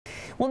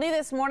Well, new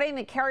this morning,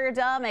 the Carrier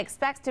Dome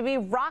expects to be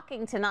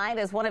rocking tonight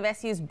as one of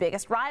SU's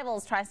biggest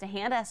rivals tries to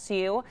hand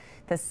SU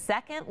the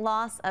second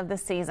loss of the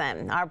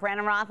season. Our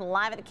Brandon Roth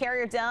live at the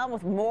Carrier Dome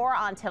with more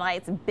on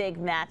tonight's big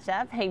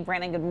matchup. Hey,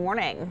 Brandon, good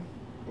morning.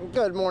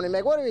 Good morning,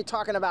 Meg. What are we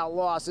talking about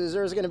losses?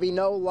 There's going to be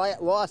no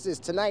losses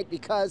tonight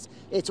because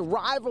it's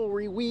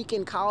rivalry week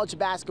in college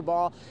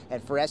basketball.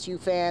 And for SU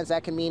fans,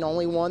 that can mean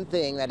only one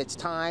thing, that it's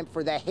time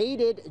for the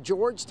hated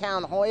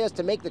Georgetown Hoyas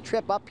to make the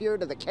trip up here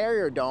to the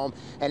Carrier Dome.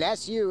 And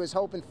SU is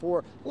hoping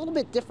for a little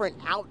bit different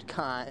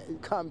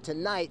outcome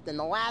tonight than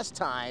the last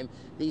time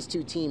these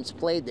two teams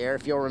played there.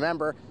 If you'll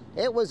remember,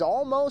 it was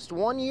almost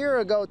 1 year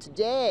ago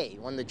today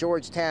when the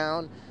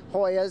Georgetown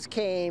Hoyas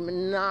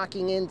came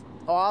knocking in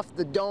off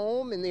the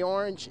dome in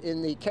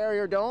the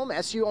Carrier Dome.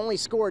 SU only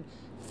scored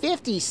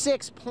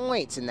 56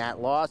 points in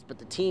that loss, but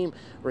the team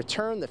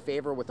returned the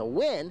favor with a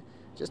win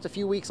just a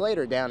few weeks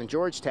later down in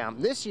Georgetown.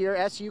 This year,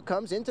 SU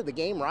comes into the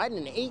game riding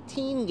an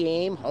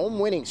 18-game home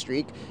winning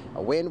streak.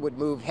 A win would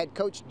move head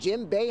coach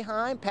Jim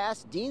Boeheim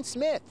past Dean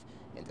Smith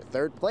into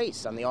third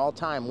place on the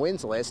all-time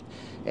wins list.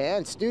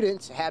 And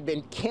students have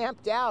been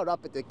camped out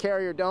up at the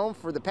Carrier Dome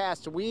for the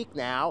past week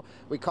now.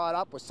 We caught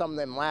up with some of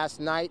them last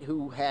night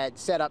who had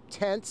set up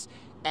tents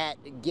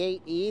at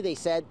Gate E. They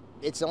said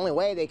it's the only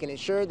way they can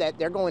ensure that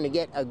they're going to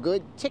get a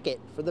good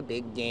ticket for the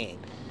big game.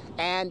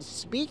 And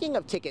speaking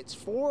of tickets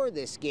for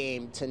this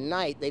game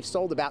tonight, they've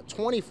sold about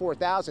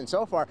 24,000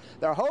 so far.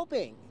 They're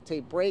hoping to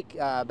break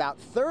about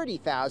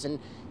 30,000.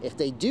 If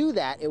they do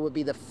that, it would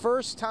be the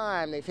first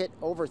time they've hit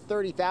over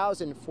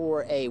 30,000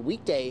 for a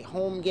weekday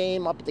home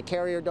game up at the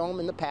Carrier Dome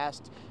in the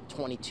past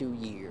 22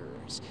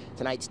 years.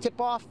 Tonight's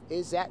tip-off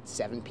is at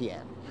 7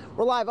 p.m.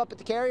 We're live up at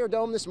the Carrier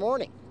Dome this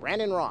morning.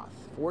 Brandon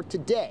Roth for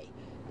Today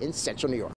in Central New York.